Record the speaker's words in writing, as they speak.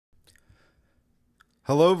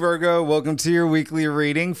Hello, Virgo. Welcome to your weekly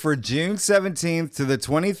reading for June 17th to the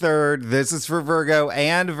 23rd. This is for Virgo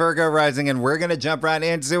and Virgo rising, and we're going to jump right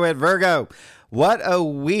into it. Virgo, what a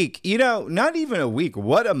week. You know, not even a week.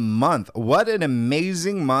 What a month. What an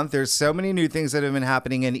amazing month. There's so many new things that have been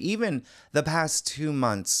happening, and even the past 2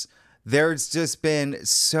 months. There's just been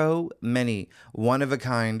so many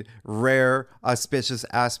one-of-a-kind, rare, auspicious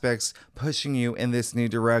aspects pushing you in this new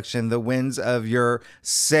direction. The winds of your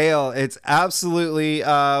sail. It's absolutely,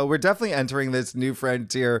 we're definitely entering this new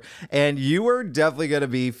frontier, and you are definitely going to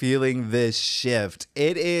be feeling this shift.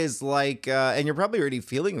 It is like, and you're probably already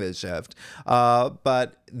feeling this shift,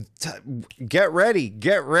 but get ready.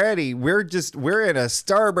 We're in a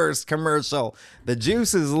Starburst commercial. The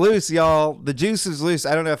juice is loose, y'all. The juice is loose.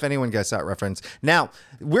 I don't know if anyone gets that reference. Now,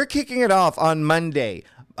 we're kicking it off on Monday.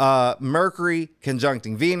 Mercury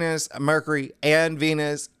conjuncting Venus, Mercury and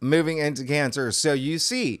Venus moving into Cancer. So you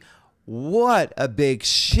see, what a big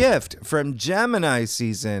shift from Gemini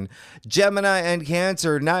season. Gemini and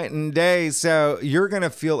Cancer, night and day. So you're going to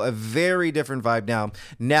feel a very different vibe now.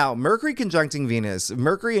 Now, Mercury conjuncting Venus.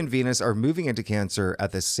 Mercury and Venus are moving into Cancer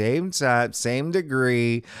at the same time, same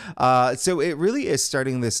degree. So it really is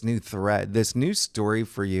starting this new thread, this new story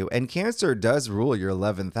for you. And Cancer does rule your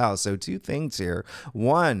 11th house. So two things here.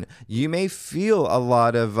 One, you may feel a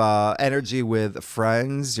lot of energy with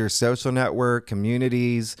friends, your social network,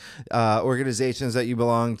 communities, organizations that you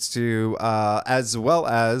belong to, as well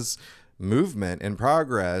as movement and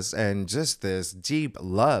progress and just this deep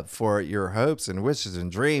love for your hopes and wishes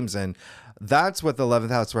and dreams. And that's what the 11th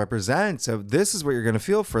house represents. So this is what you're going to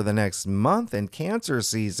feel for the next month in Cancer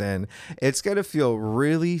season. It's going to feel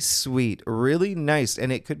really sweet, really nice.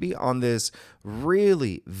 And it could be on this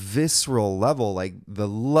really visceral level. Like the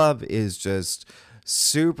love is just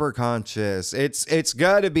super conscious. It's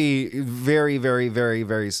got to be very, very, very,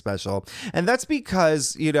 very special. And that's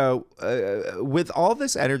because, you know, with all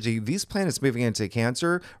this energy, these planets moving into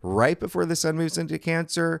Cancer right before the sun moves into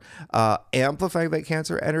Cancer, amplifying that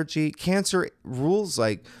Cancer energy. Cancer rules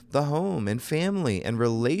like the home and family and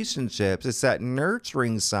relationships. It's that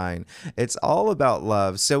nurturing sign. It's all about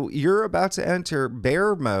love. So you're about to enter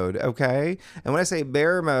bear mode, okay? And when I say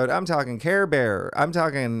bear mode, I'm talking Care Bear. I'm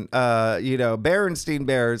talking, Berenstein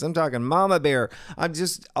Bears. I'm talking Mama Bear. I'm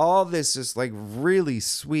just all this just like really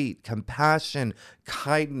sweet compassion,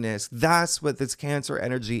 kindness. That's what this Cancer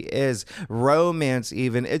energy is. Romance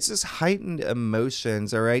even. It's just heightened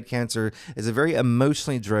emotions, all right? Cancer is a very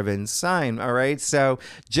emotionally driven sign, all right? So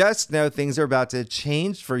just know things are about to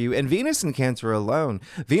change for you. And Venus in Cancer alone.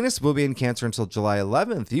 Venus will be in Cancer until July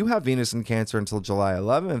 11th. You have Venus in Cancer until July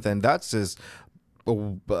 11th, and that's just,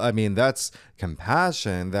 I mean, that's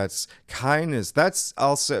compassion, that's kindness, that's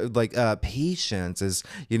also like patience is,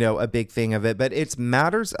 you know, a big thing of it, but it's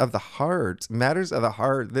matters of the heart.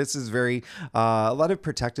 This is very a lot of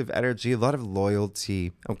protective energy, a lot of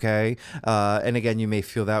loyalty, okay? And again, you may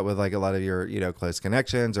feel that with like a lot of your, you know, close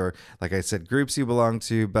connections or, like I said, groups you belong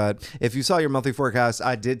to. But if you saw your monthly forecast,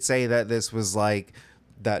 I did say that this was like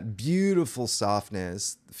that beautiful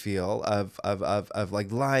softness feel of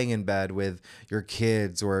like lying in bed with your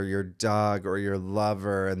kids or your dog or your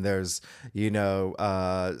lover, and there's, you know,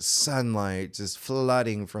 sunlight just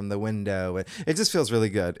flooding from the window, and it just feels really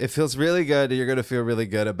good. It feels really good. You're going to feel really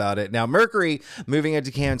good about it. Now, Mercury moving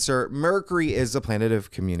into Cancer. Mercury is a planet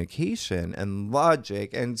of communication and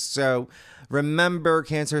logic, and so remember,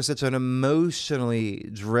 Cancer is such an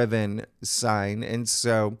emotionally driven sign, and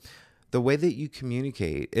so the way that you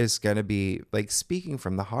communicate is going to be like speaking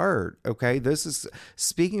from the heart, okay? This is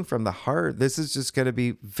speaking from the heart. This is just going to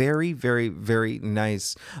be very, very, very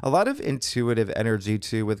nice. A lot of intuitive energy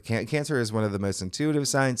too with Cancer is one of the most intuitive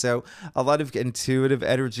signs. So a lot of intuitive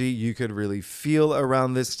energy you could really feel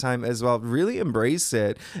around this time as well. Really embrace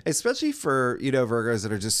it, especially for, you know, Virgos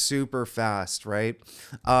that are just super fast, right?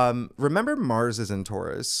 Remember Mars is in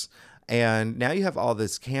Taurus. And now you have all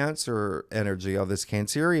this Cancer energy, all this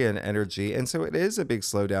Cancerian energy. And so it is a big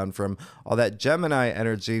slowdown from all that Gemini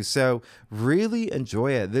energy. So really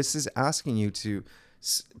enjoy it. This is asking you to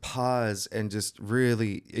pause and just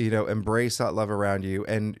really, you know, embrace that love around you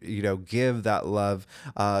and, you know, give that love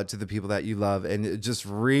to the people that you love, and just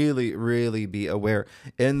really, really be aware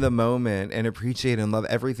in the moment and appreciate and love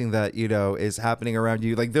everything that, you know, is happening around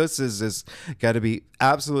you. Like, this is just got to be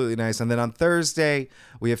absolutely nice. And then on Thursday,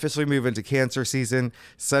 we officially move into Cancer season.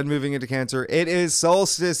 Sun moving into Cancer. It is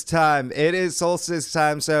solstice time.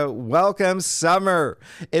 So welcome summer.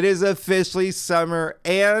 It is officially summer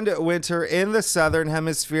and winter in the southern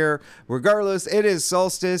hemisphere. Regardless, it is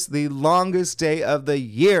solstice, the longest day of the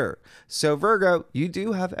year. So Virgo, you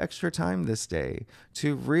do have extra time this day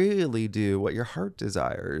to really do what your heart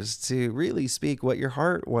desires, to really speak what your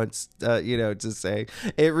heart wants, to say.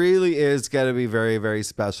 It really is going to be very, very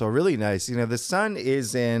special, really nice. The sun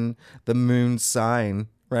is in the moon sign,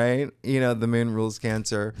 right? The moon rules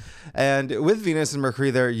Cancer. And with Venus and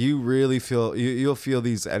Mercury there, you really feel, you'll feel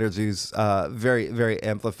these energies very, very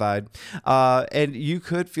amplified. And you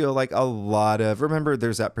could feel like a lot of, remember,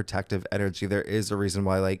 there's that protective energy. There is a reason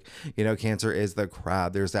why, Cancer is the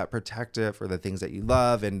crab. There's that protective for the things that you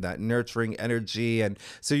love and that nurturing energy. And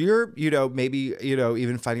so you're, maybe,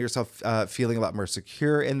 even finding yourself feeling a lot more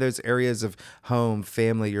secure in those areas of home,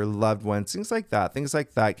 family, your loved ones, things like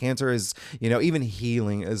that. Cancer is, even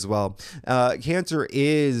healing as well. Cancer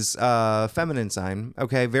is feminine sign,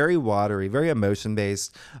 okay? Very watery, very emotion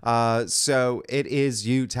based. So it is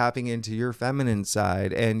you tapping into your feminine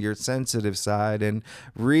side and your sensitive side and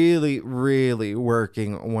really, really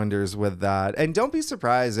working wonders with that. And don't be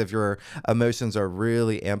surprised if your emotions are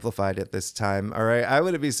really amplified at this time, all right? I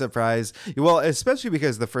wouldn't be surprised. Well, especially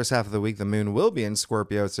because the first half of the week, the moon will be in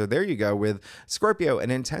Scorpio. So there you go with Scorpio,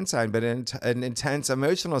 an intense sign, but an intense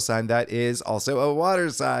emotional sign that is also a water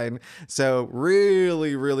sign. So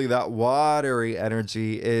really, really that watery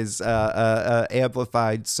energy is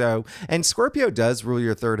amplified. So, and Scorpio does rule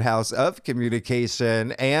your third house of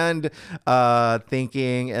communication and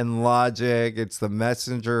thinking and logic. It's the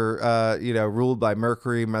messenger, ruled by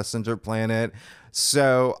Mercury, messenger planet.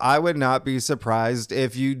 So I would not be surprised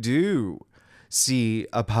if you do see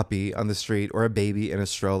a puppy on the street or a baby in a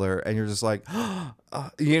stroller and you're just like,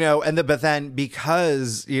 but then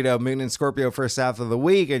because, moon in Scorpio first half of the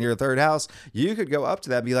week in your third house, you could go up to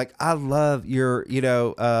that and be like, I love your,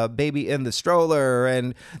 baby in the stroller.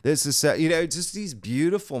 And this is, just these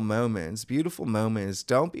beautiful moments.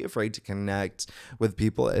 Don't be afraid to connect with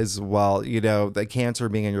people as well. The Cancer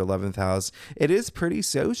being in your 11th house, it is pretty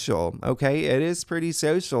social. Okay. It is pretty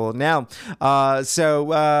social. Now,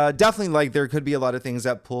 definitely there could be a lot of things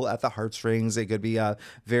that pull at the heartstrings. It could be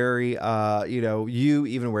very, you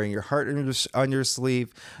even wearing your heart on your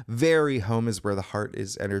sleeve. Very home is where the heart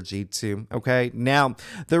is energy too. Okay. Now,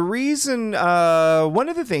 the reason, one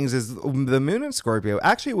of the things is the moon in Scorpio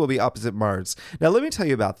actually will be opposite Mars. Now, let me tell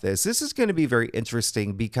you about this. This is going to be very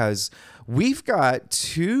interesting because we've got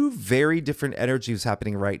two very different energies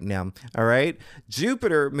happening right now. All right.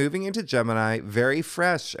 Jupiter moving into Gemini, very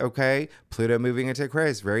fresh. Okay. Pluto moving into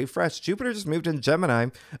Aquarius, very fresh. Jupiter just moved in Gemini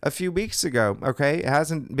a few weeks ago. Okay. It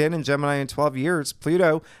hasn't been in Gemini in 12 years.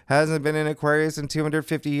 Pluto hasn't been in Aquarius in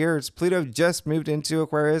 250 years. Pluto just moved into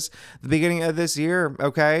Aquarius the beginning of this year.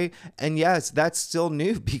 Okay. And yes, that's still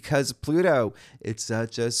new because Pluto, it's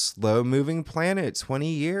such a slow moving planet, 20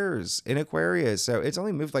 years in Aquarius. So it's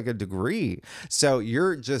only moved like a degree. So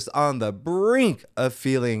you're just on the brink of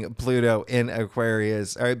feeling Pluto in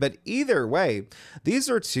Aquarius. All right. But either way, these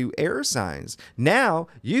are two air signs. Now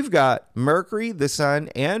you've got Mercury, the Sun,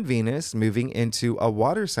 and Venus moving into a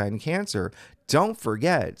water sign, Cancer. Don't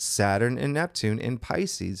forget Saturn and Neptune in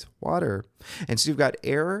Pisces, water. And so you've got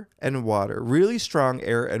air and water, really strong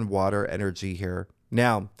air and water energy here.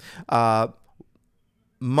 Now,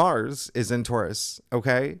 Mars is in Taurus,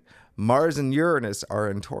 okay? Mars and Uranus are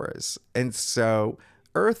in Taurus. And so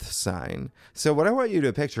Earth sign. So what I want you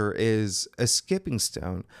to picture is a skipping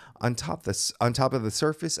stone on top of the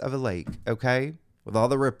surface of a lake, okay? With all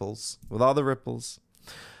the ripples.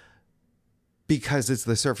 Because it's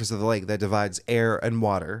the surface of the lake that divides air and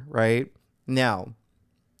water, right? Now,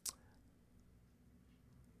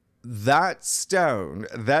 that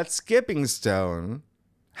skipping stone,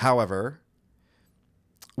 however,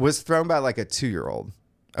 was thrown by like a 2-year-old.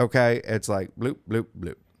 Okay? It's like bloop, bloop,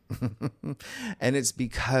 bloop. And it's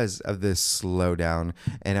because of this slowdown.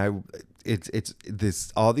 And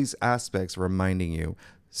it's all these aspects reminding you,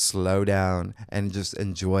 slow down and just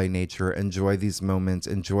enjoy nature, enjoy these moments,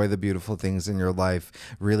 enjoy the beautiful things in your life,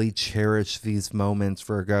 really cherish these moments,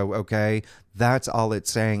 Virgo, okay? That's all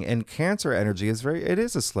it's saying. And Cancer energy it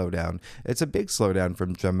is a slowdown. It's a big slowdown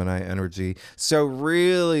from Gemini energy. So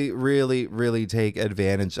really, really, really take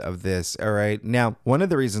advantage of this. All right. Now, one of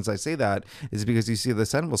the reasons I say that is because you see the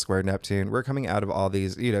Sun will square Neptune. We're coming out of all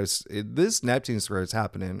these, this Neptune square is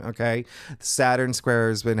happening. Okay. Saturn square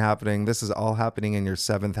has been happening. This is all happening in your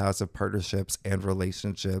 7th house of partnerships and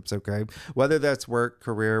relationships. Okay. Whether that's work,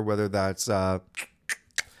 career, whether that's,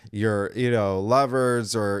 your,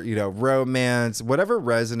 lovers or, romance, whatever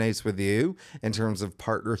resonates with you in terms of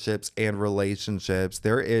partnerships and relationships,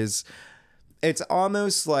 it's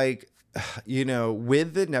almost like,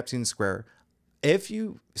 with the Neptune square, if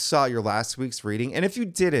you saw your last week's reading, and if you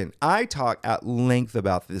didn't, I talk at length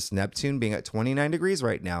about this Neptune being at 29 degrees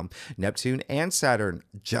right now. Neptune and Saturn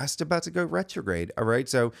just about to go retrograde. All right.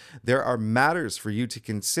 So there are matters for you to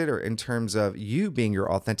consider in terms of you being your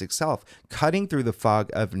authentic self, cutting through the fog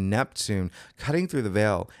of Neptune, cutting through the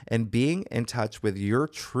veil, and being in touch with your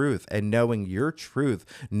truth and knowing your truth,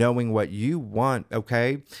 knowing what you want.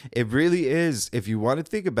 Okay. It really is. If you want to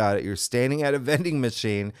think about it, you're standing at a vending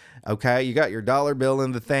machine. Okay. You got your dollar bill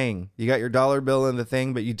in the thing. You got your dollar bill in the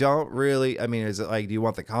thing, but you don't really, I mean, is it like, do you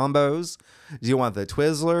want the combos? Do you want the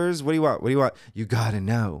Twizzlers? What do you want? What do you want? You got to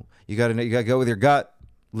know. You got to know. You got to go with your gut.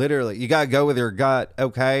 Literally, you got to go with your gut,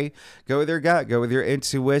 okay? Go with your gut. Go with your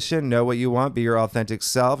intuition. Know what you want. Be your authentic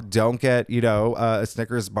self. Don't get, a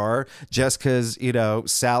Snickers bar just because,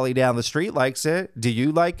 Sally down the street likes it. Do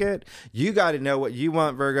you like it? You got to know what you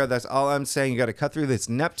want, Virgo. That's all I'm saying. You got to cut through this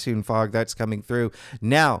Neptune fog that's coming through.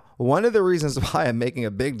 Now, one of the reasons why I'm making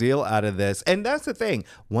a big deal out of this, and that's the thing,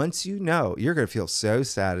 once you know, you're going to feel so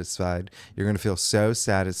satisfied. You're going to feel so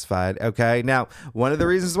satisfied, okay? Now, one of the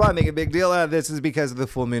reasons why I make a big deal out of this is because of the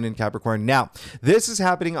full moon in Capricorn. Now, this is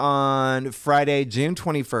happening on Friday, June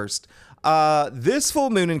 21st. This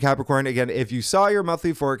full moon in Capricorn, again, if you saw your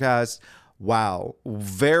monthly forecast, wow,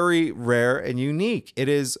 very rare and unique. It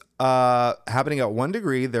is happening at 1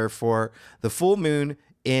 degree. Therefore, the full moon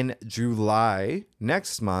in July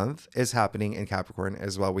next month is happening in Capricorn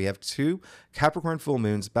as well. We have 2 Capricorn full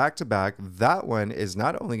moons back to back. That one is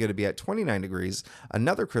not only going to be at 29 degrees,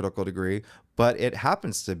 another critical degree, but it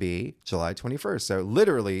happens to be July 21st. So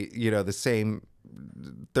literally, the same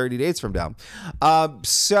 30 days from now.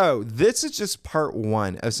 So this is just part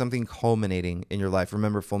 1 of something culminating in your life.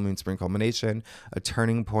 Remember, full moon, spring culmination, a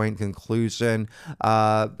turning point, conclusion,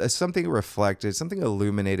 something reflected, something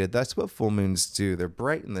illuminated. That's what full moons do. They're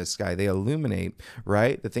bright in the sky. They illuminate,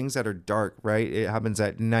 right? The things that are dark, right? It happens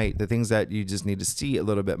at night. The things that you just need to see a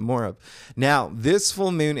little bit more of. Now, this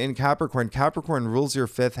full moon in Capricorn, Capricorn rules your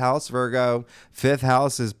 5th house, Virgo. 5th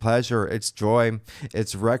house is pleasure. It's joy.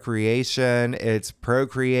 It's recreation. It's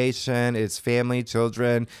procreation, it's family,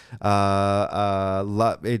 children,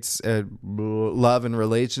 love, it's love and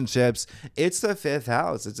relationships. It's the 5th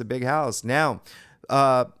house. It's a big house. Now,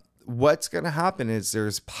 what's going to happen is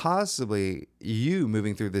there's possibly you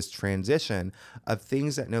moving through this transition of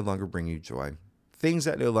things that no longer bring you joy. Things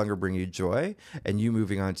that no longer bring you joy, and you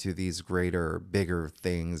moving on to these greater, bigger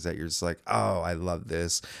things that you're just like, oh, I love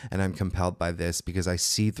this, and I'm compelled by this because I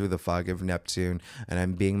see through the fog of Neptune, and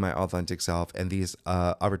I'm being my authentic self, and these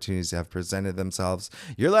opportunities have presented themselves.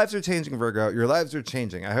 Your lives are changing, Virgo. Your lives are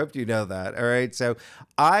changing. I hope you know that. All right. So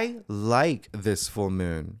I like this full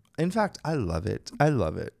moon. In fact, I love it. I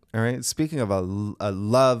love it. All right. Speaking of a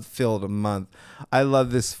love-filled month, I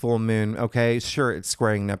love this full moon. Okay. Sure, it's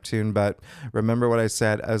squaring Neptune, but remember what I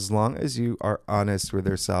said. As long as you are honest with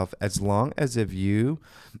yourself, as long as if you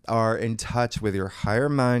are in touch with your higher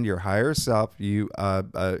mind, your higher self, you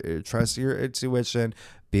trust your intuition,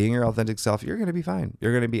 being your authentic self, you're going to be fine.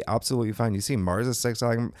 You're going to be absolutely fine. You see Mars is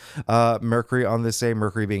sextiling Mercury on this day,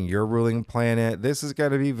 Mercury being your ruling planet. This is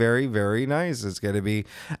going to be very, very nice. It's going to be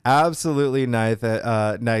absolutely nice.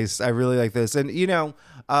 Nice. I really like this. And,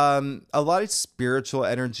 a lot of spiritual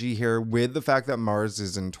energy here with the fact that Mars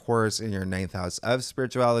is in Taurus in your 9th house of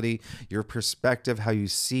spirituality, your perspective, how you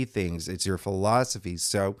see things. It's your philosophy.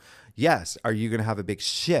 So, yes. Are you going to have a big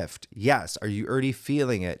shift? Yes. Are you already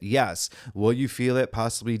feeling it? Yes. Will you feel it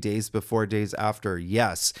possibly days before, days after?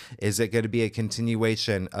 Yes. Is it going to be a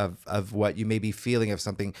continuation of what you may be feeling of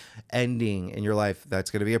something ending in your life? That's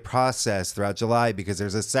going to be a process throughout July because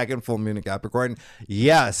there's a second full moon in Capricorn.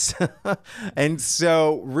 Yes. And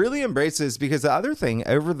so really embrace this because the other thing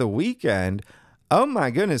over the weekend, oh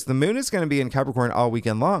my goodness, the moon is going to be in Capricorn all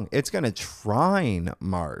weekend long. It's going to trine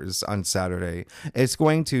Mars on Saturday. It's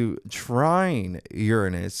going to trine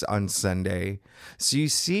Uranus on Sunday. So you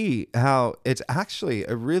see how it's actually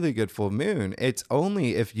a really good full moon. It's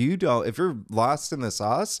only if you're lost in the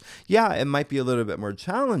sauce, yeah, it might be a little bit more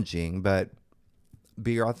challenging, but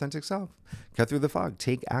be your authentic self. Cut through the fog.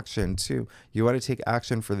 Take action too. You want to take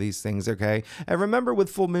action for these things, okay? And remember, with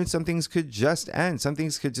full moon, some things could just end. Some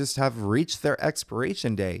things could just have reached their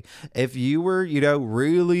expiration day. If you were,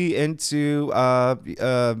 really into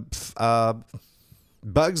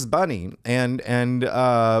Bugs Bunny and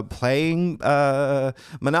playing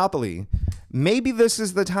Monopoly, maybe this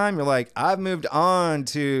is the time you're like, I've moved on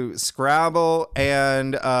to Scrabble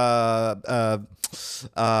and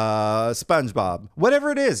SpongeBob.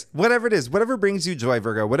 Whatever brings you joy,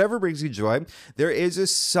 Virgo, whatever brings you joy, there is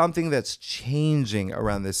just something that's changing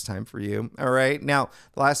around this time for you. All right. Now,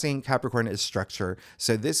 the last thing, Capricorn, is structure.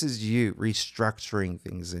 So this is you restructuring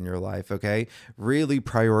things in your life. Okay. Really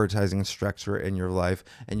prioritizing structure in your life.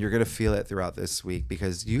 And you're going to feel it throughout this week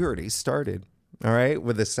because you already started. All right,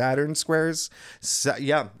 with the Saturn squares. So,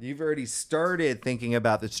 yeah, you've already started thinking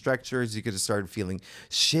about the structures. You could have started feeling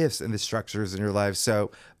shifts in the structures in your life. So,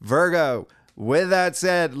 Virgo, with that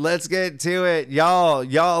said, let's get to it.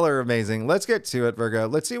 Y'all are amazing. Let's get to it, Virgo.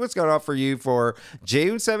 Let's see what's going on for you for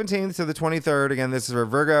June 17th to the 23rd. Again, this is for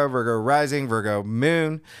Virgo rising, Virgo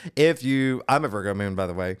moon. I'm a Virgo moon, by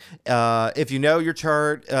the way. If you know your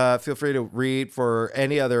chart, feel free to read for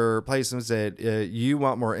any other placements that you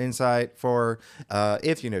want more insight for.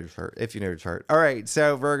 If you know your chart. All right,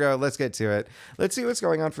 so Virgo, let's get to it. Let's see what's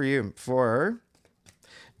going on for you for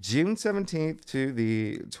June 17th to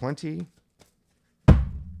the 23rd.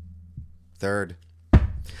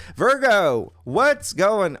 Virgo, what's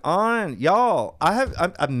going on, y'all?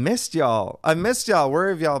 I missed y'all. Where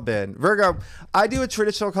have y'all been? Virgo, I do a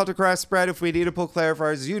traditional cultic craft spread. If we need to pull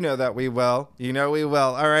clarifiers, you know that we will.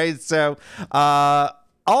 All right. So,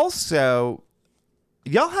 also,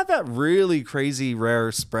 y'all had that really crazy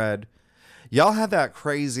rare spread.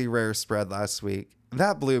 Last week.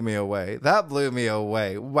 That blew me away.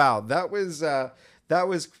 Wow, that was a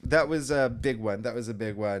big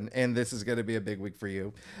one. And this is going to be a big week for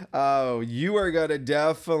you. Oh, you are going to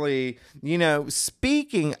definitely,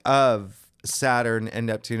 speaking of Saturn and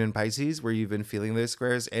Neptune and Pisces, where you've been feeling those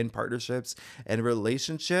squares and partnerships and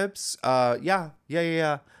relationships. Yeah.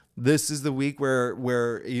 This is the week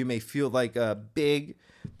where you may feel like a big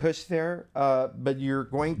push there, but you're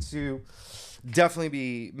going to definitely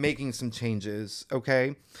be making some changes.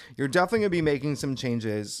 Okay, you're definitely gonna be making some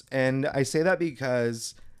changes, and I say that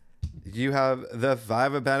because you have the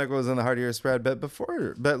Five of Pentacles in the heart of your spread.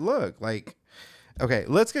 But look, okay,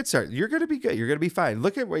 let's get started. You're gonna be good. You're gonna be fine.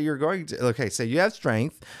 Look at what you're going to. Okay, so you have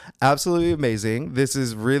strength, absolutely amazing. This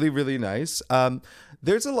is really, really nice.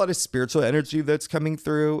 There's a lot of spiritual energy that's coming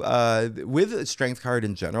through with the strength card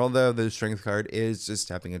in general, though. The strength card is just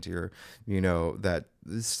tapping into your, that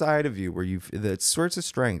side of you where that source of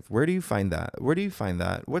strength. Where do you find that?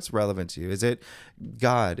 What's relevant to you? Is it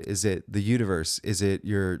God? Is it the universe? Is it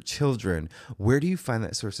your children? Where do you find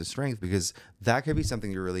that source of strength? Because that could be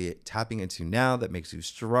something you're really tapping into now that makes you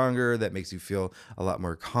stronger, that makes you feel a lot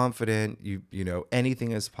more confident.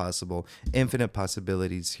 Anything is possible. Infinite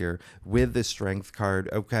possibilities here with the strength card.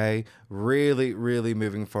 Okay, really, really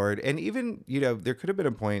moving forward. And even, there could have been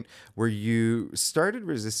a point where you started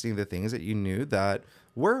resisting the things that you knew that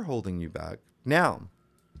were holding you back. Now,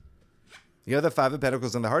 you have the Five of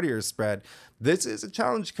Pentacles in the heart of your spread. This is a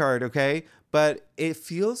challenge card, okay? But it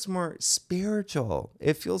feels more spiritual.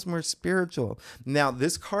 Now,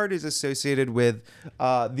 this card is associated with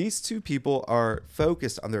these two people are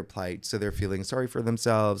focused on their plight. So they're feeling sorry for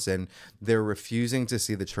themselves and they're refusing to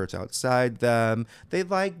see the church outside them. They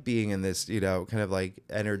like being in this, kind of like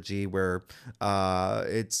energy where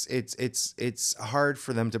it's hard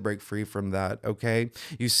for them to break free from that, okay?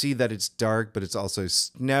 You see that it's dark, but it's also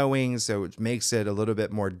snowing. So it makes it a little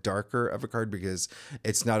bit more darker of a card because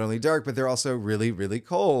it's not only dark, but they're also really, really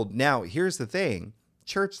cold. Now, here's the thing.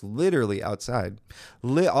 Church literally outside.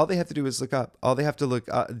 All they have to do is look up. All they have to look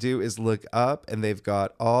up, and they've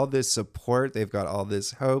got all this support. They've got all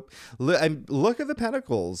this hope. Look at the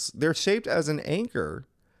pentacles. They're shaped as an anchor.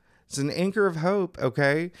 It's an anchor of hope,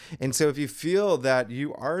 okay? And so if you feel that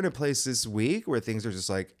you are in a place this week where things are just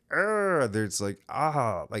like, there's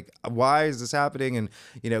why is this happening? And,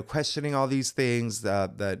 questioning all these things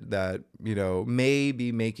that may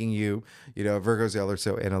be making you, Virgos, y'all are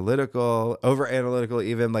so analytical, over analytical,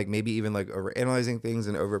 even maybe over analyzing things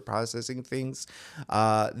and over processing things.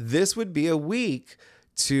 This would be a week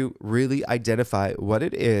to really identify what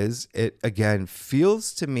it is. It, again,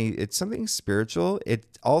 feels to me, it's something spiritual. It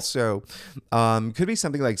also could be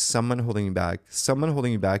something like someone holding you back.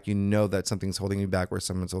 That something's holding you back, where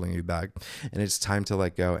someone's holding you back. And it's time to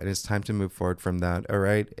let go. And it's time to move forward from that. All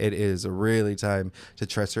right. It is really time to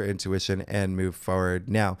trust your intuition and move forward.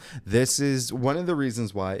 Now, this is one of the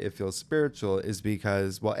reasons why it feels spiritual is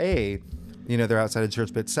because, well, they're outside of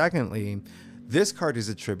church. But secondly, this card is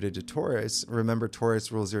attributed to Taurus. Remember, Taurus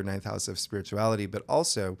rules your ninth house of spirituality, but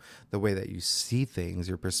also the way that you see things,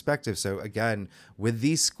 your perspective. So again, with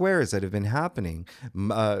these squares that have been happening,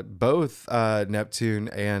 both Neptune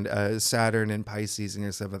and Saturn and Pisces in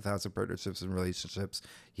your seventh house of partnerships and relationships,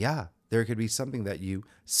 yeah, there could be something that you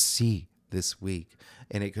see this week.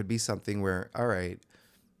 And it could be something where, all right,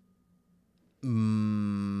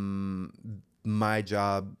 my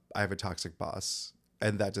job, I have a toxic boss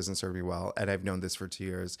and that doesn't serve me well. And I've known this for 2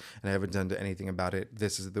 years and I haven't done anything about it.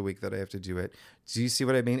 This is the week that I have to do it. Do you see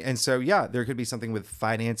what I mean? And so, yeah, there could be something with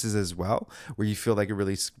finances as well, where you feel like a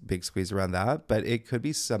really big squeeze around that. But it could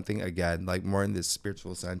be something, again, like more in this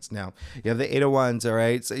spiritual sense. Now, you have the 8 of Wands, all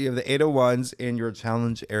right? So you have the 8 of Wands in your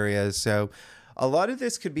challenge areas. So a lot of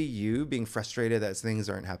this could be you being frustrated that things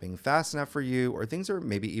aren't happening fast enough for you, or things are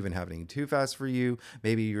maybe even happening too fast for you.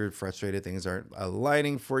 Maybe you're frustrated things aren't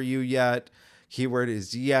aligning for you yet. Keyword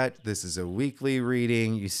is yet. This is a weekly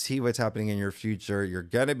reading. You see what's happening in your future. You're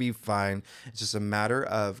going to be fine. It's just a matter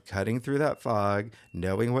of cutting through that fog,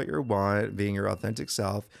 knowing what you want, being your authentic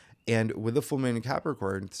self. And with the full moon in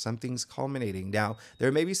Capricorn, something's culminating. Now,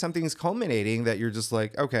 there may be something's culminating that you're just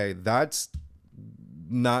like, okay, that's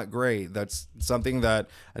not great. That's something that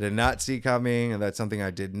I did not see coming, and that's something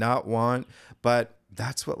I did not want. But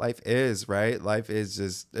that's what life is, right? Life is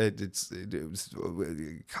just it's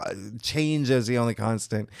change is the only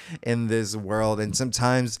constant in this world, and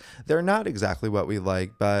sometimes they're not exactly what we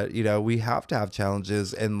like. But we have to have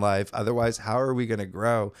challenges in life. Otherwise, how are we going to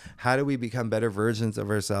grow? How do we become better versions of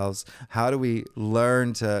ourselves? How do we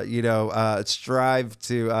learn to strive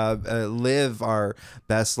to live our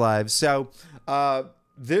best lives? So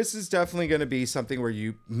this is definitely going to be something where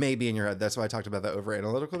you may be in your head. That's why I talked about the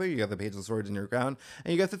over-analytical thing. You got the Page of Swords in your crown,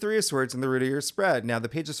 and you got the Three of Swords in the root of your spread. Now, the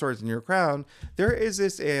Page of Swords in your crown, there is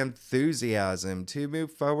this enthusiasm to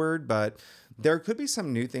move forward, but there could be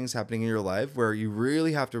some new things happening in your life where you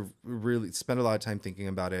really have to really spend a lot of time thinking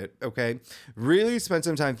about it, okay? Really spend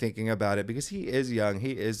some time thinking about it, because he is young.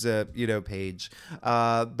 He is a, page.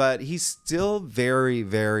 But he's still very,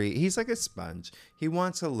 very, he's like a sponge. He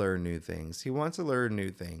wants to learn new things.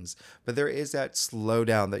 But there is that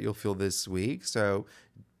slowdown that you'll feel this week. So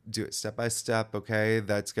do it step by step, okay?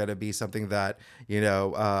 That's going to be something that,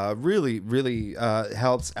 really, really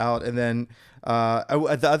helps out. And then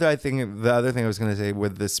the other thing I was going to say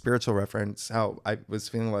with the spiritual reference, how I was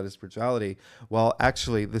feeling a lot of spirituality. Well,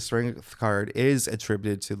 actually, the Strength card is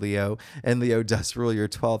attributed to Leo, and Leo does rule your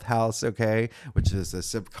 12th house, okay? Which is the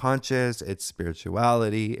subconscious, it's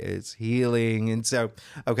spirituality, it's healing. And so,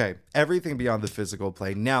 okay, everything beyond the physical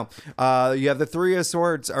plane. Now, you have the Three of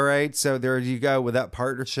Swords, all right? So there you go with that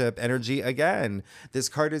partnership energy again. This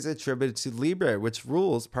card is attributed to Libra, which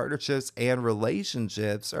rules partnerships and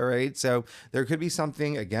relationships, all right? So there could be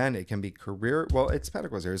something, again, it can be career. Well, it's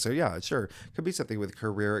Pentacles here. So yeah, sure. It could be something with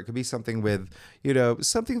career. It could be something with,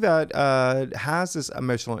 something that has this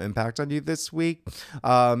emotional impact on you this week.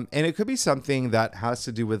 And it could be something that has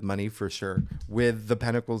to do with money for sure. With the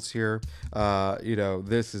Pentacles here,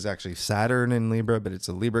 this is actually Saturn in Libra, but it's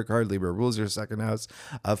a Libra card. Libra rules your second house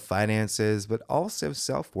of finances, but also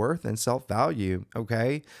self-worth and self-value,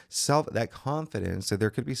 okay? That confidence. So there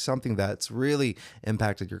could be something that's really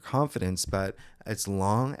impacted your confidence, but as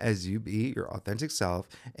long as you be your authentic self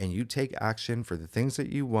and you take action for the things that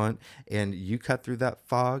you want, and you cut through that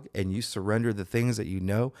fog and you surrender the things that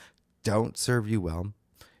don't serve you well,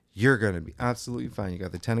 you're going to be absolutely fine. You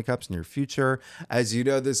got the 10 of Cups in your future. As you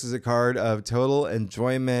know, this is a card of total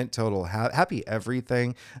enjoyment, total happy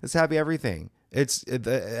everything. It's happy everything. It's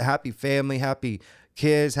the happy family, happy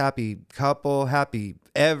kids, happy couple, happy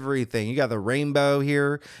everything. You got the rainbow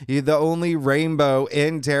here. You're the only rainbow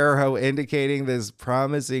in tarot indicating this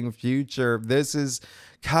promising future. This is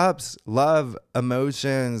Cups, love,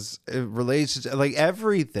 emotions, relationship, like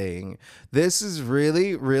everything. This is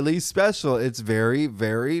really, really special. It's very,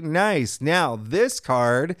 very nice. Now, this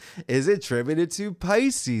card is attributed to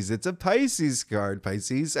Pisces. It's a Pisces card.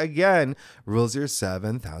 Pisces, again, rules your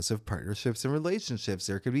 7th house of partnerships and relationships.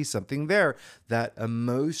 There could be something there that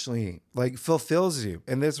emotionally, fulfills you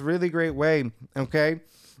in this really great way, okay?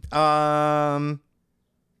 Some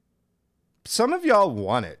of y'all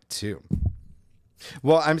want it, too.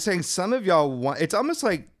 Well, I'm saying some of y'all want, it's almost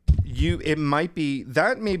like it might be,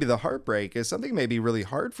 that maybe the heartbreak is something maybe really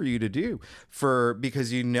hard for you to do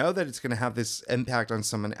because you know that it's going to have this impact on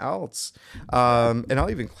someone else. And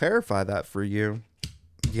I'll even clarify that for you.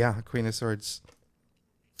 Yeah, Queen of Swords.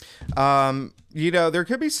 There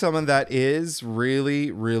could be someone that is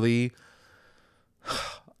really, really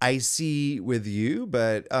icy with you,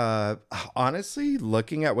 but honestly,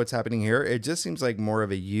 looking at what's happening here, it just seems like more of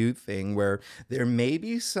a you thing, where there may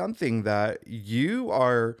be something that you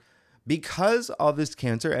are, because all this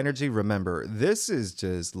Cancer energy, remember, this is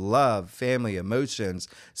just love, family, emotions,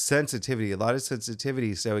 sensitivity, a lot of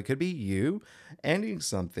sensitivity. So it could be you ending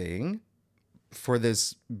something for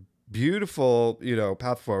this beautiful,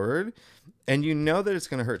 path forward. And you know that it's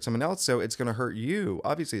going to hurt someone else, so it's going to hurt you.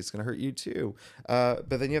 Obviously, it's going to hurt you too. But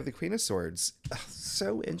then you have the Queen of Swords. Ugh,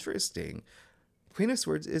 so interesting. Queen of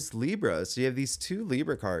Swords is Libra. So you have these two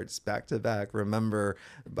Libra cards back to back. Remember,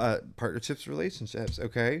 partnerships, relationships,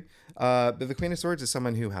 okay? But the Queen of Swords is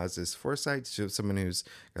someone who has this foresight. She's someone who's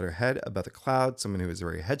got her head above the clouds, someone who is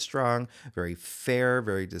very headstrong, very fair,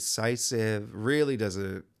 very decisive, really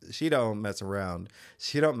doesn't, she don't mess around.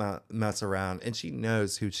 She don't mess around. And she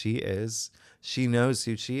knows who she is. She knows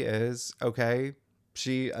who she is, okay?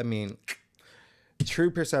 True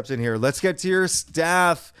perception here. Let's get to your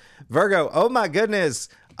staff, Virgo. Oh my goodness.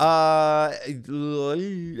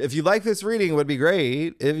 If you like this reading, it would be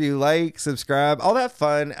great. If you like, subscribe, all that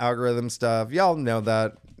fun algorithm stuff. Y'all know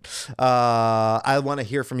that. I want to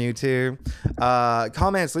hear from you too.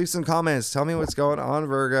 Comments, leave some comments. Tell me what's going on,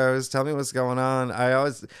 Virgos. Tell me what's going on.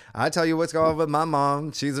 I tell you what's going on with my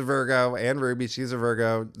mom. She's a Virgo, and Ruby, she's a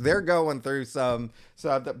Virgo. They're going through some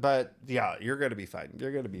stuff, but yeah, you're going to be fine.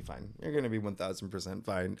 You're going to be fine. You're going to be 1000%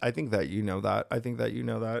 fine. I think that you know that.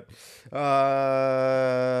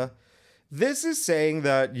 This is saying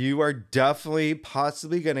that you are definitely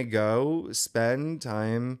possibly going to go spend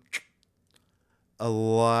a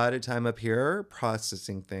lot of time up here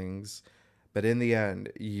processing things, but in the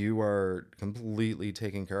end you are completely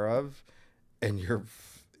taken care of, and you're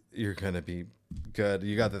gonna be good.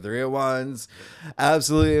 You got the Three of Wands,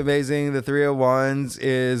 absolutely amazing. The Three of Wands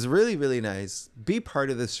is really, really nice. Be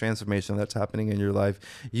part of this transformation that's happening in your life.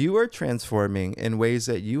 You are transforming in ways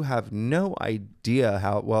that you have no idea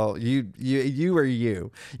how. Well, you are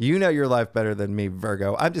you. You know your life better than me,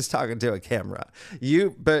 Virgo. I'm just talking to a camera.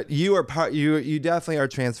 But you are part. You definitely are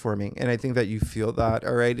transforming, and I think that you feel that.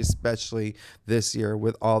 All right, especially this year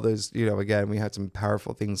with all those. Again, we had some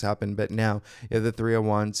powerful things happen, but now you have the Three of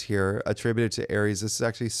Wands here, attributed to Aries. This is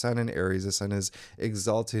actually Sun in Aries. The Sun is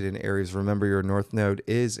exalted in Aries. Remember, your North Node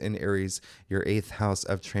is in Aries, your 8th house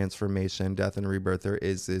of transformation, death, and rebirth. There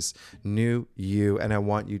is this new you, and I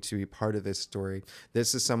want you to be part of this story.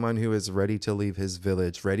 This is someone who is ready to leave his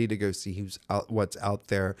village, ready to go see what's out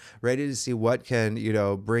there, ready to see what can,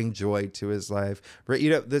 bring joy to his life.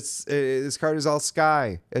 This card is all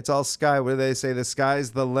sky. It's all sky. What do they say? The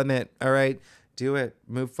sky's the limit. All right. Do it.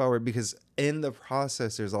 Move forward, because in the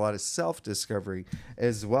process, there's a lot of self-discovery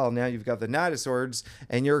as well. Now you've got the Knight of Swords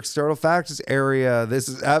and your external factors area. This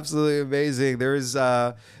is absolutely amazing. There's,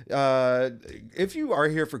 if you are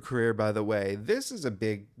here for career, by the way, this is a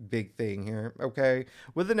big, big thing here. Okay.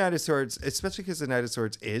 With the Knight of Swords, especially because the Knight of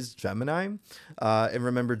Swords is Gemini. And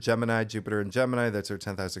remember, Gemini, Jupiter and Gemini, that's your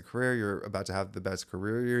 10th house of career. You're about to have the best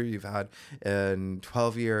career year you've had in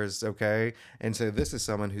 12 years. Okay. And so this is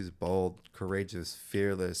someone who's bold, courageous,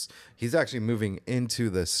 fearless. He's actually moving into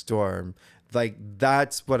the storm. Like,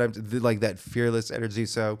 that's what I'm like, that fearless energy.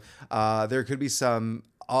 So there could be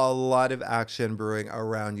a lot of action brewing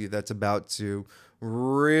around you that's about to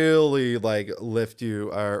really lift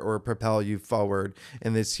you or propel you forward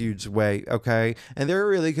in this huge way. Okay. And there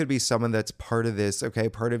really could be someone that's part of this. Okay.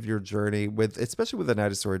 Part of your journey especially with the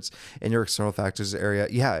Knight of Swords in your external factors area.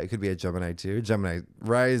 Yeah. It could be a Gemini too, Gemini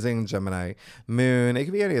rising, Gemini moon. It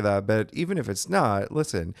could be any of that, but even if it's not,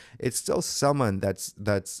 listen, it's still someone that's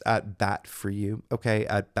at bat for you. Okay.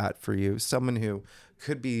 At bat for you. Someone who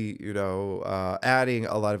could be, adding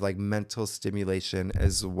a lot of mental stimulation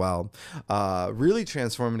as well. Really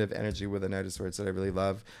transformative energy with the Knight of Swords that I really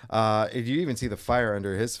love. If you even see the fire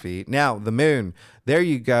under his feet. Now, the moon, there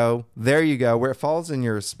you go. Where it falls in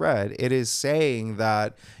your spread, it is saying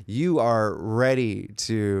that you are ready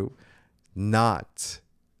to not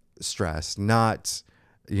stress, not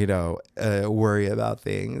worry about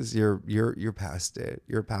things. You're past it.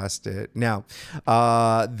 You're past it. Now,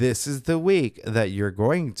 this is the week that you're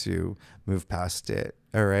going to move past it.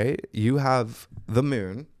 All right. You have the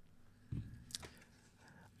moon.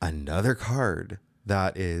 Another card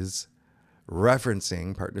that is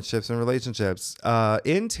referencing partnerships and relationships.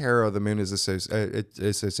 In tarot, the moon is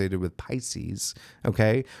associated with Pisces.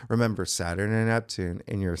 Okay. Remember, Saturn and Neptune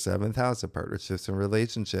in your 7th house of partnerships and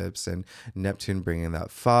relationships, and Neptune bringing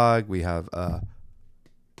that fog. We have a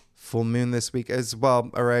full moon this week as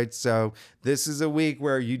well. All right. So this is a week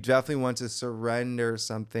where you definitely want to surrender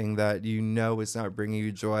something that is not bringing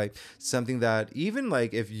you joy. Something that, even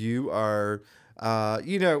if you are,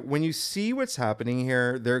 when you see what's happening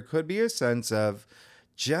here, there could be a sense of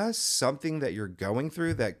just something that you're going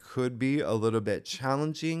through that could be a little bit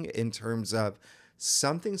challenging in terms of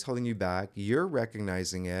something's holding you back. You're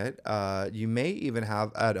recognizing it. You may even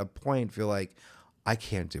have at a point feel like, I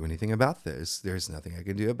can't do anything about this. There's nothing I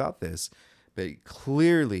can do about this. But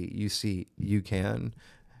clearly you see you can.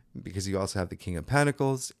 because you also have the King of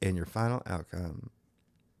Pentacles in your final outcome.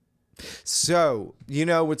 So, you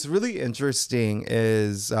know, what's really interesting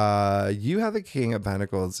is you have the King of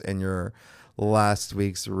Pentacles in your last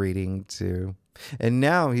week's reading too. And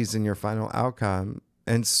now he's in your final outcome.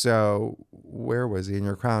 And so where was he? In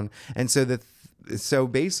your crown. And so so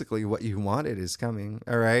basically what you wanted is coming.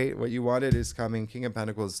 All right. What you wanted is coming. King of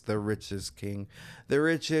Pentacles, the richest king. The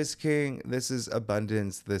richest king. This is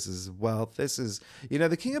abundance. This is wealth. This is, you know,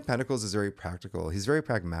 the King of Pentacles is very practical. He's very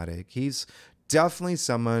pragmatic. He's definitely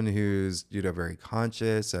someone who's, you know, very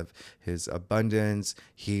conscious of his abundance.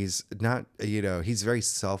 He's not, you know, he's very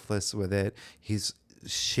selfless with it. He's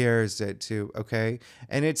shares it too. Okay.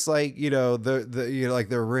 And it's like, you know, you know, like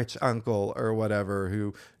the rich uncle or whatever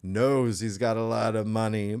who knows he's got a lot of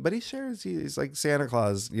money, but he shares, he's like Santa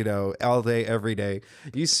Claus, you know, all day, every day.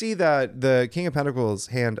 You see that the King of Pentacles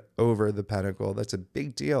hand over the pentacle. That's a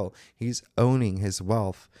big deal. He's owning his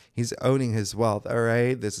wealth. He's owning his wealth. All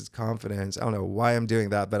right. This is confidence. I don't know why I'm doing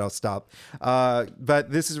that, but I'll stop.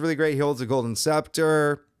 But this is really great. He holds a golden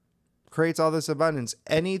scepter, creates all this abundance.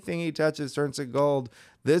 Anything he touches turns to gold.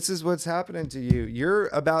 This is what's happening to you. You're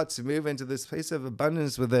about to move into this place of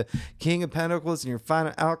abundance with the King of Pentacles and your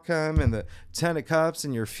final outcome and the Ten of Cups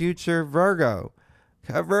and your future. Virgo,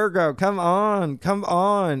 come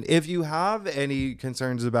on. If you have any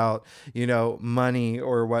concerns about, you know, money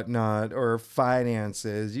or whatnot or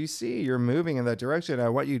finances, you see you're moving in that direction. I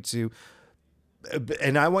want you to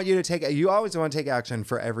take, you always want to take action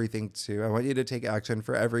for everything too. I want you to take action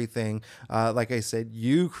for everything. Like I said,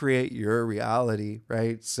 you create your reality,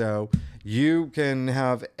 right? So you can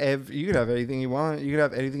have anything you want. You can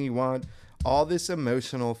have anything you want. All this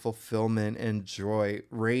emotional fulfillment and joy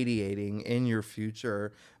radiating in your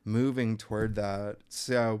future, moving toward that.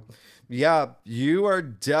 So yeah, you are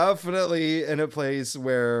definitely in a place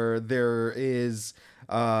where there is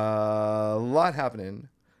a lot happening.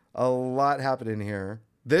 A lot happening here.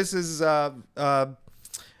 This is it's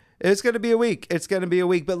going to be a week. It's going to be a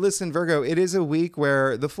week. But listen, Virgo, it is a week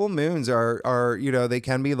where the full moons are, you know, they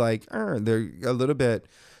can be like, they're a little bit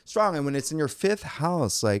strong. And when it's in your fifth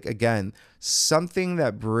house, like, again, something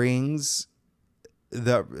that brings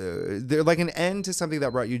they're like an end to something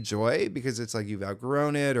that brought you joy because it's like you've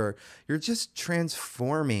outgrown it or you're just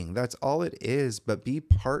transforming. That's all it is. But be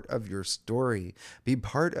part of your story, be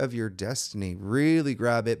part of your destiny. Really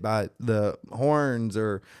grab it by the horns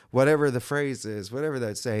or whatever the phrase is, whatever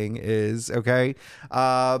that saying is. Okay.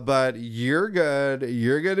 But you're good.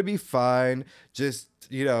 You're going to be fine. Just,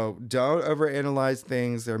 you know, don't overanalyze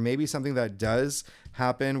things. There may be something that does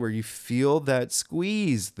happen where you feel that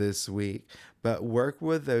squeeze this week. But work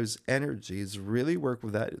with those energies, really work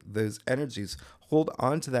with those energies. Hold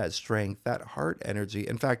on to that strength, that heart energy.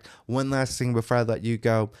 In fact, one last thing before I let you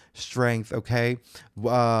go, strength, okay?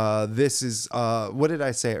 This is, what did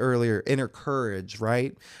I say earlier? Inner courage,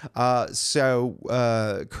 right?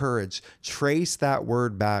 Courage, trace that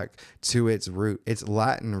word back to its root, its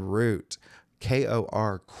Latin root,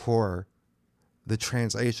 K-O-R, core. The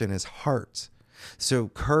translation is heart. So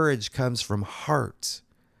courage comes from heart.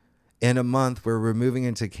 In a month where we're moving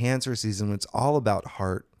into Cancer season, it's all about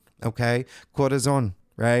heart. Okay, corazon,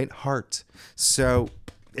 right? Heart. So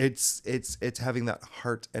it's having that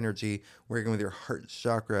heart energy, working with your heart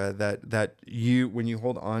chakra. That you, when you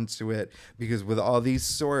hold on to it, because with all these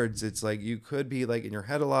swords, it's like you could be like in your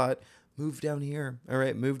head a lot. Move down here. All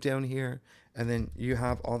right, move down here, and then you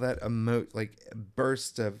have all that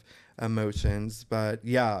burst of emotions. But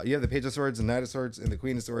yeah, you have the Page of Swords and Knight of Swords and the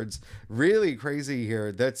Queen of Swords. Really crazy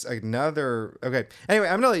here. That's another, okay, anyway,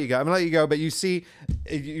 I'm gonna let you go. But you see,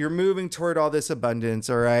 you're moving toward all this abundance.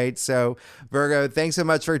 All right, so Virgo, thanks so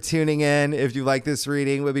much for tuning in. If you like this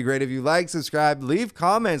reading, it would be great if you like, subscribe, leave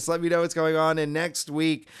comments, let me know what's going on. And next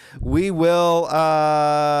week we will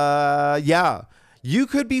you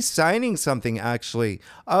could be signing something, actually.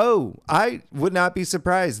 Oh, I would not be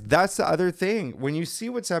surprised. That's the other thing. When you see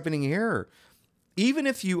what's happening here, even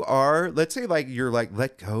if you are, let's say like you're like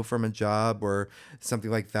let go from a job or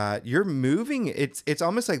something like that, you're moving. It's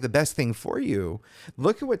almost like the best thing for you.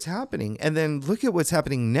 Look at what's happening, and then look at what's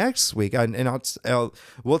happening next week. And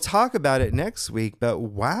we'll talk about it next week. But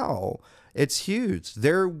wow, it's huge.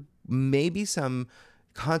 There may be some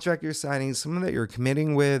contract you're signing, someone that you're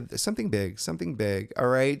committing with, something big. All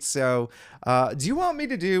right. So do you want me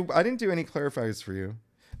to I didn't do any clarifiers for you.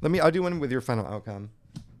 I'll do one with your final outcome.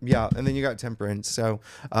 Yeah, and then you got Temperance. So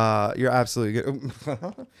you're absolutely good.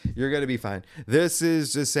 You're going to be fine. This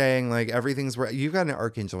is just saying like everything's right. You've got an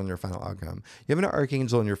archangel in your final outcome. You have an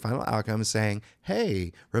archangel in your final outcome saying,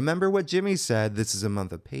 hey, remember what Jimmy said? This is a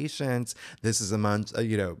month of patience. This is a month,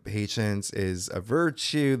 patience is a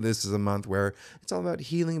virtue. This is a month where it's all about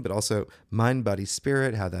healing, but also mind, body,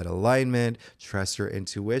 spirit, have that alignment, trust your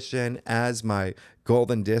intuition. As my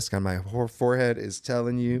golden disc on my forehead is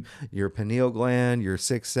telling you, your pineal gland, your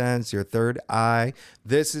sixth sense, your third eye.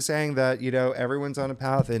 This is saying that, everyone's on a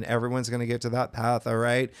path and everyone's going to get to that path. All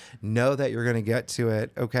right. Know that you're going to get to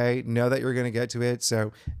it. Okay. Know that you're going to get to it.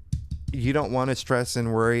 So you don't want to stress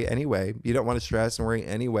and worry anyway. You don't want to stress and worry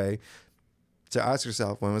anyway. To ask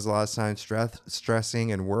yourself, when was the last time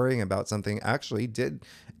stressing and worrying about something actually did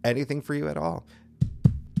anything for you at all?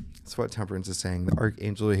 That's what Temperance is saying. The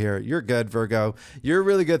archangel here. You're good, Virgo. You're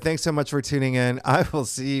really good. Thanks so much for tuning in. I will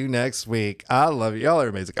see you next week. I love you. Y'all are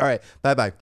amazing. All right. Bye-bye.